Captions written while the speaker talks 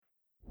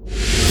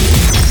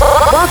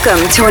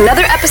Welcome to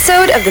another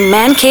episode of the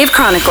Man Cave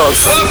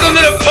Chronicles. Welcome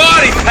to the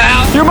party,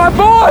 pal! You're my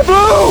boy,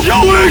 Blue! Yo,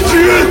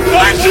 Adrian!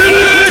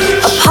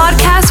 A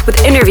podcast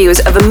with interviews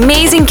of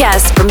amazing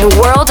guests from the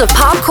world of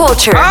pop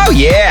culture. Oh,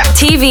 yeah!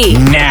 TV.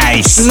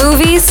 Nice!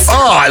 Movies.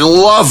 Oh, I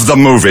love the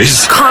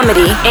movies!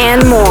 Comedy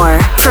and more.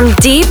 From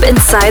deep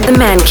inside the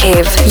Man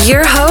Cave,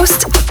 your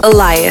host,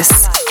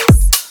 Elias.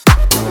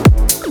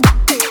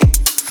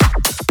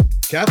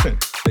 Katherine,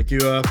 thank you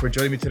for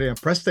joining me today on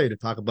Press Day to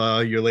talk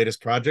about your latest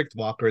project,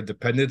 Walker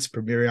Independence,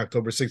 premiering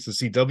October 6th at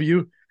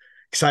CW.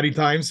 Exciting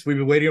times. We've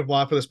been waiting a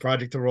while for this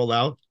project to roll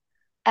out.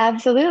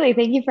 Absolutely.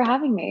 Thank you for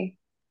having me.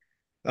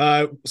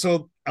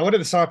 So I wanted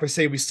to start off by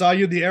saying we saw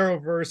you in the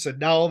Arrowverse, and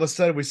now all of a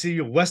sudden we see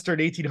you in Western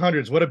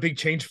 1800s. What a big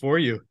change for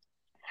you.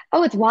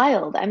 Oh, it's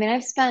wild. I mean,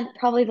 I've spent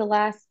probably the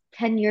last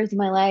 10 years of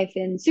my life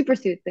in super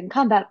suits and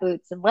combat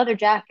boots and leather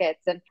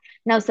jackets. And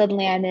now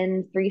suddenly I'm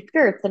in three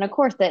skirts and a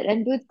corset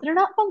and boots that are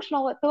not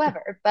functional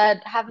whatsoever, but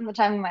having the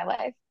time of my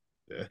life.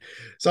 Yeah.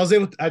 So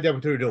I had the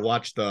opportunity to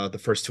watch the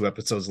first two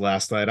episodes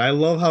last night. I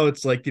love how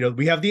it's like,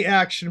 we have the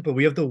action, but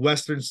we have the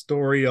Western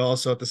story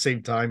also at the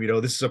same time.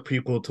 This is a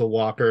prequel to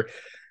Walker.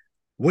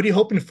 What are you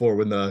hoping for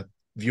when the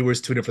viewers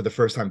tune in for the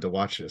first time to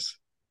watch this?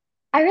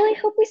 I really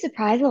hope we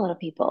surprise a lot of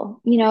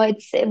people.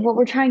 It's what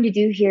we're trying to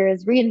do here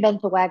is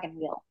reinvent the wagon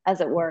wheel,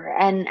 as it were,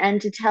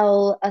 and to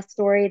tell a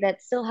story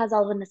that still has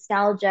all the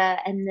nostalgia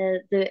and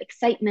the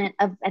excitement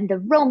of and the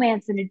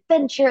romance and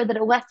adventure that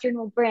a Western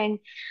will bring,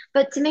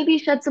 but to maybe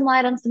shed some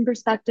light on some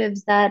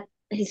perspectives that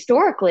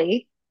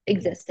historically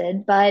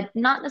existed, but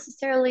not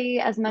necessarily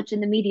as much in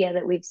the media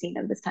that we've seen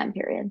of this time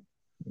period.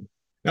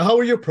 Now, how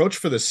were you approached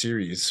for this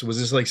series? Was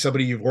this like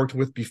somebody you've worked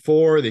with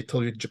before? They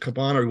told you to come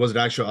on, or was it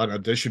actually an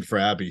audition for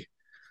Abby?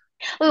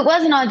 Well, it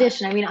was an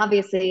audition. I mean,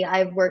 obviously,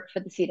 I've worked for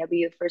the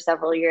CW for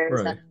several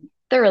years Right. and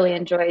thoroughly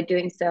enjoyed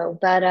doing so.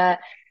 But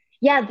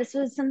yeah, this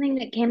was something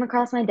that came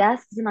across my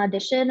desk as an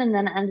audition and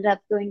then ended up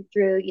going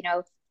through,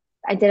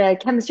 I did a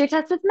chemistry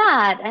test with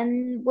Matt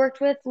and worked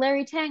with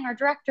Larry Tang, our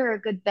director,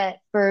 a good bit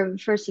for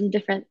some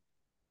different,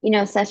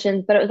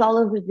 sessions, but it was all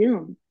over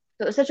Zoom.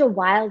 So it was such a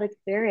wild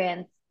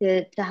experience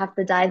to have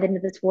to dive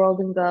into this world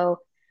and go,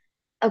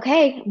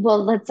 okay,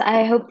 well,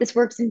 I hope this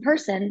works in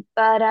person.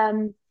 But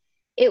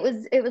it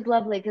was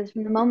lovely because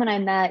from the moment I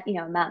met,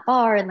 Matt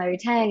Barr and Larry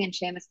Tang and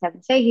Seamus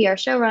Kevin Fahey, our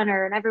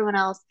showrunner, and everyone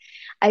else,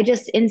 I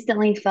just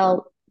instantly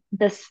felt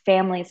this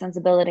family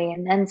sensibility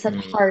and such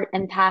heart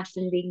and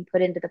passion being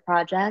put into the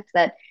project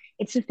that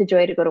it's just a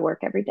joy to go to work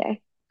every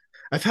day.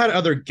 I've had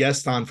other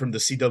guests on from the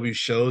CW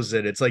shows,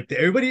 and it's like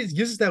everybody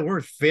uses that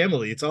word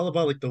family. It's all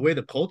about like the way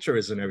the culture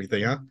is and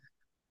everything, huh?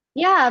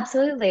 Yeah,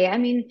 absolutely. I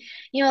mean,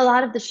 a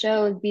lot of the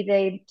shows, be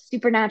they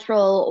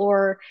supernatural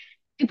or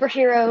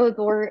superheroes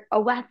or a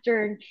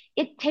Western,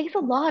 it takes a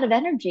lot of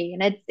energy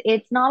and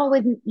it's not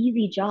always an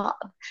easy job.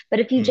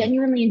 But if you Mm.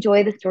 genuinely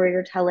enjoy the story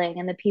you're telling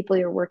and the people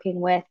you're working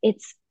with,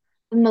 it's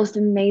the most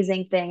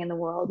amazing thing in the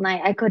world. And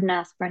I couldn't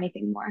ask for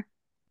anything more.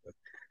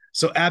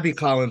 So Abby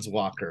Collins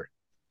Walker,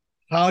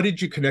 how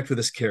did you connect with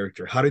this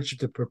character? How did you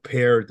to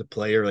prepare the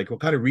player? Like,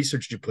 what kind of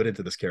research did you put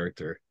into this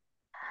character?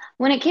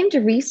 When it came to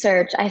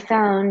research, I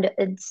found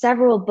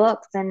several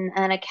books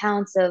and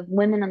accounts of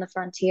women on the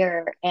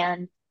frontier,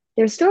 and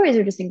their stories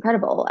are just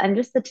incredible. And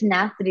just the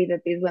tenacity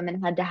that these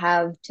women had to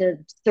have to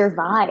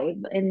survive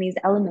in these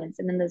elements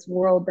and in this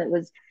world that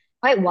was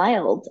quite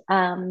wild.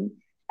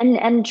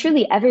 And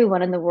truly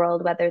everyone in the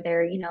world, whether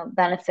they're,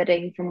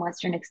 benefiting from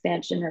Western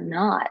expansion or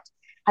not,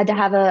 had to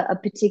have a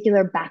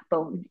particular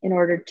backbone in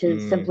order to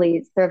Mm.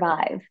 simply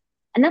survive.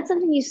 And that's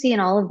something you see in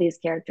all of these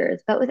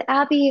characters. But with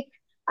Abby,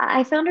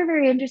 I found her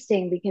very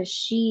interesting because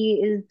she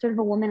is sort of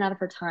a woman out of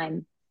her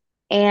time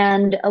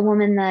and a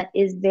woman that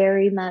is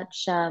very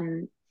much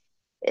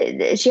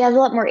she has a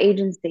lot more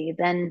agency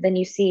than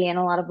you see in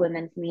a lot of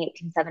women from the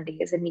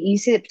 1870s, and you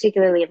see it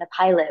particularly in the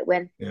pilot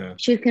when Yeah.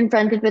 she was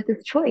confronted with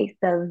this choice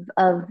of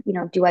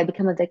do I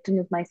become a victim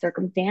of my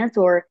circumstance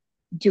or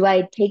do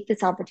I take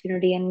this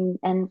opportunity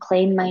and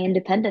claim my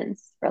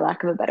independence, for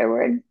lack of a better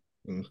word.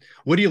 Mm.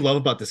 What do you love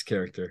about this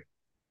character?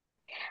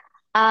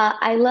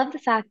 I love the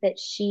fact that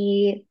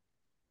she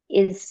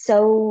is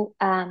so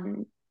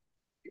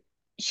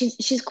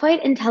she's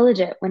quite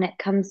intelligent when it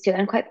comes to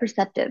and quite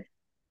perceptive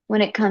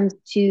when it comes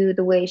to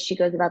the way she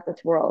goes about this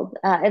world.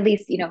 At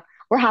least,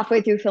 we're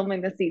halfway through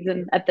filming the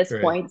season at this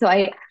Right. point, so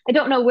I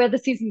don't know where the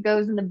season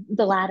goes in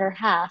the latter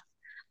half.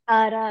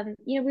 But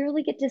we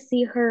really get to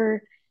see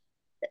her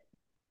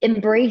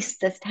embrace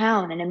this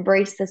town and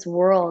embrace this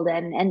world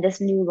and this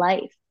new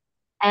life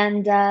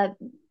and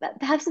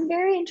have some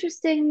very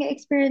interesting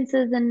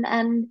experiences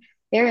and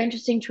very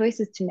interesting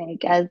choices to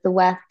make as the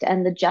West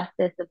and the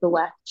justice of the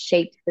West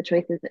shapes the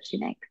choices that she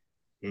makes.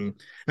 Mm.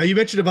 Now you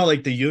mentioned about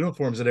like the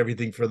uniforms and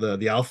everything for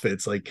the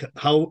outfits. Like,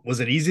 how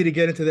was it easy to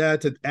get into that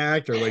to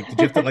act, or like did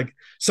you have to like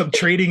some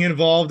training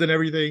involved and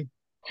everything?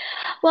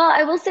 Well,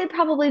 I will say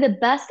probably the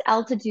best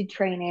altitude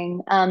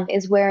training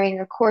is wearing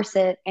a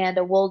corset and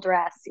a wool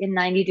dress in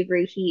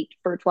 90-degree heat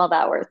for 12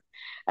 hours.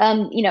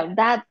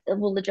 That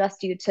will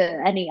adjust you to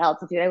any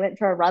altitude. I went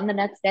for a run the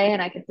next day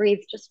and I could breathe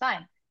just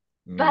fine.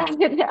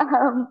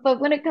 But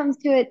when it comes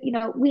to it,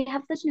 we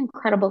have such an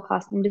incredible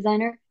costume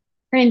designer.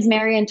 Her name's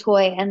Marianne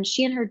Toy, and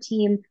she and her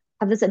team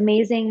have this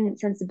amazing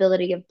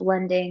sensibility of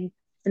blending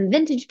some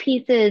vintage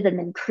pieces and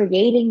then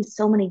creating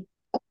so many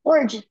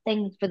gorgeous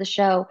things for the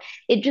show.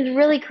 It just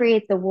really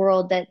creates a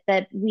world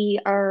that we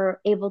are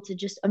able to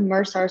just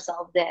immerse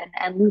ourselves in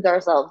and lose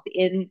ourselves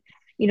in,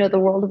 the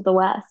world of the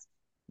West.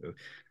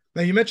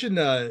 Now you mentioned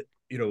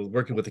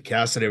working with the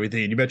cast and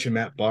everything, and you mentioned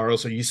Matt Barrow.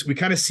 So we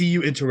kind of see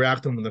you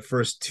interact with him in the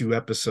first two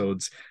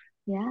episodes.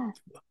 Yeah.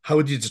 How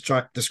would you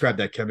describe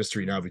that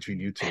chemistry now between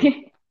you two?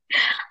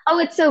 Oh,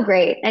 it's so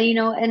great.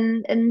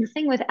 And the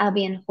thing with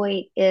Abby and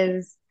Hoyt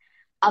is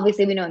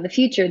obviously we know in the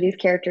future these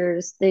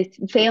characters, these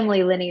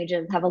family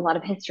lineages have a lot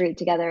of history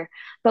together,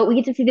 but we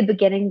get to see the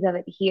beginnings of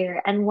it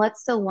here. And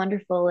what's so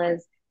wonderful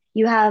is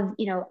you have,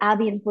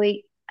 Abby and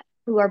Hoyt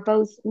who are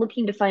both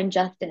looking to find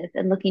justice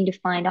and looking to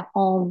find a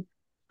home,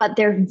 but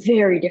they're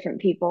very different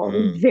people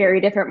with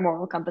very different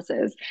moral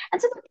compasses.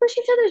 And so they push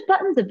each other's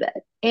buttons a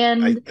bit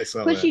and I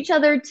saw push that. each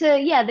other to,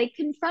 yeah, they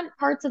confront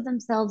parts of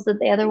themselves that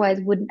they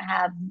otherwise wouldn't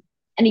have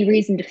any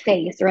reason to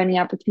face or any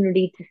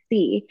opportunity to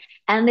see.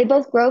 And they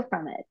both grow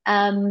from it.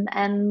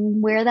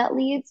 And where that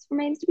leads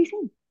remains to be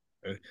seen.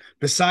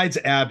 Besides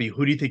Abby,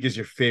 who do you think is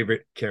your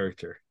favorite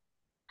character?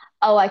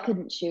 Oh, I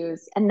couldn't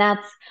choose. And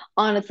that's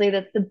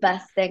the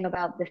best thing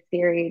about this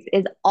series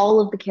is all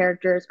of the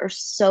characters are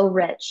so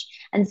rich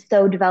and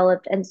so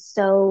developed and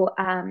so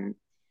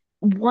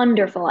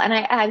wonderful. And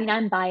I mean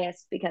I'm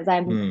biased because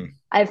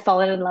I've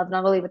fallen in love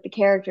not only with the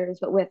characters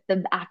but with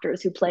the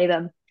actors who play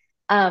them.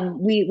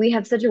 We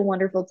have such a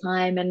wonderful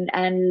time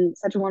and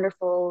such a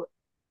wonderful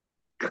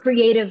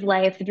creative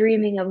life,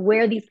 dreaming of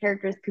where these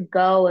characters could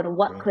go and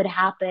what could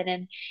happen.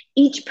 And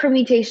each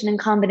permutation and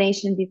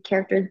combination of these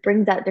characters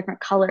brings out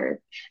different colors.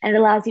 And it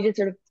allows you to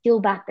sort of peel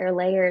back their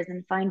layers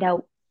and find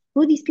out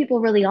who these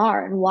people really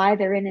are and why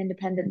they're in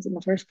Independence in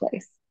the first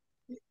place.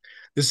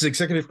 This is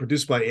executive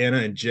produced by Anna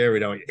and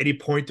Jared. Now, any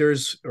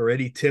pointers or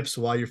any tips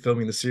while you're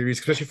filming the series,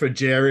 especially for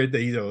Jared,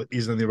 that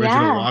he's in the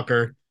original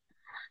Walker?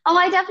 Oh,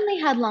 I definitely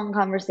had long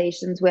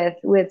conversations with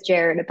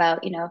Jared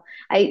about,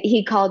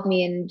 he called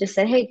me and just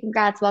said, "Hey,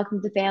 congrats, welcome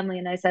to the family."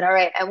 And I said, "All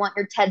right, I want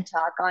your TED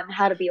talk on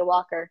how to be a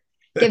walker.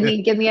 Give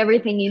me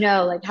everything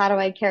like how do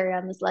I carry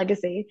on this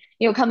legacy?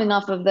 Coming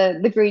off of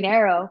the Green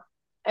Arrow,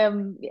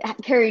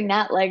 carrying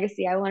that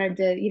legacy, I wanted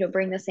to,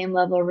 bring the same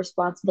level of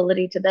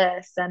responsibility to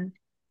this." And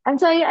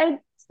so I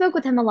spoke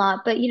with him a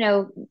lot, but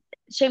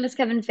Seamus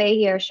Kevin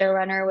Fahey, our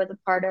showrunner, was a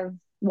part of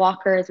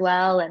Walker as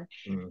well. And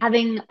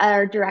having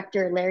our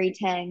director, Larry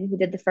Tang, who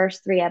did the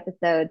first three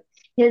episodes,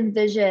 his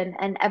vision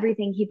and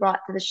everything he brought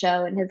to the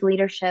show and his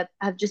leadership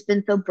have just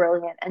been so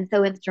brilliant and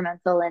so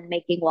instrumental in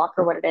making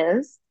Walker what it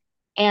is.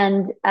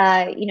 And,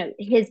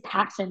 his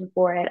passion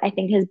for it, I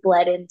think, has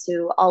bled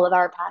into all of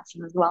our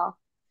passion as well.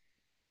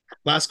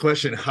 Last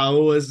question.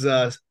 How was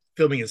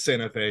filming in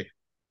Santa Fe?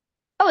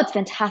 Oh, it's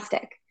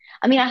fantastic.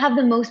 I mean, I have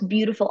the most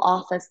beautiful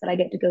office that I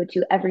get to go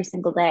to every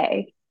single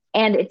day.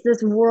 And it's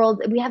this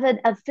world, we have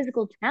a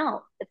physical town.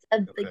 It's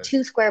like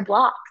 2 square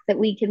blocks that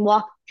we can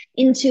walk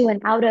into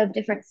and out of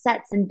different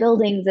sets and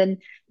buildings and,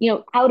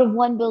 out of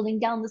one building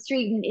down the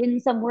street and in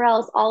somewhere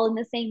else, all in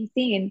the same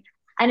scene.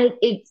 And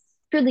it's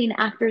truly an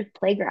actor's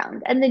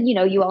playground. And then,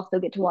 you also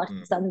get to watch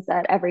the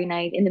sunset every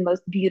night in the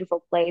most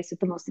beautiful place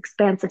with the most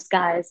expansive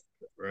skies.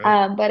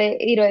 Right. But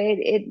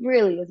it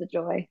really is a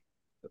joy.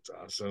 That's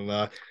awesome.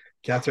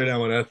 Katherine, I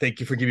want to thank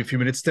you for giving me a few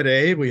minutes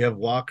today. We have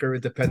Walker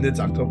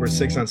Independence October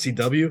 6th on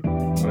CW. I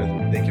want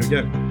to thank you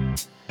again.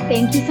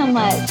 Thank you so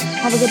much.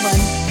 Have a good one.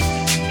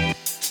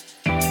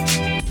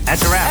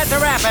 That's a wrap. That's a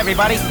wrap,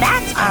 everybody.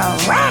 That's a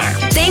wrap.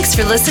 Thanks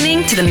for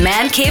listening to the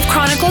Man Cave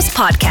Chronicles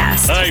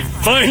podcast. I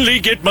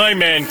finally get my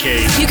man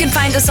cave. You can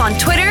find us on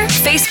Twitter,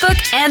 Facebook,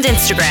 and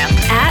Instagram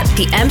at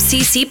the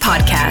MCC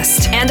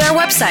Podcast and our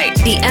website,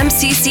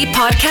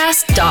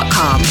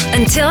 themccpodcast.com.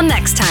 Until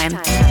next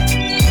time.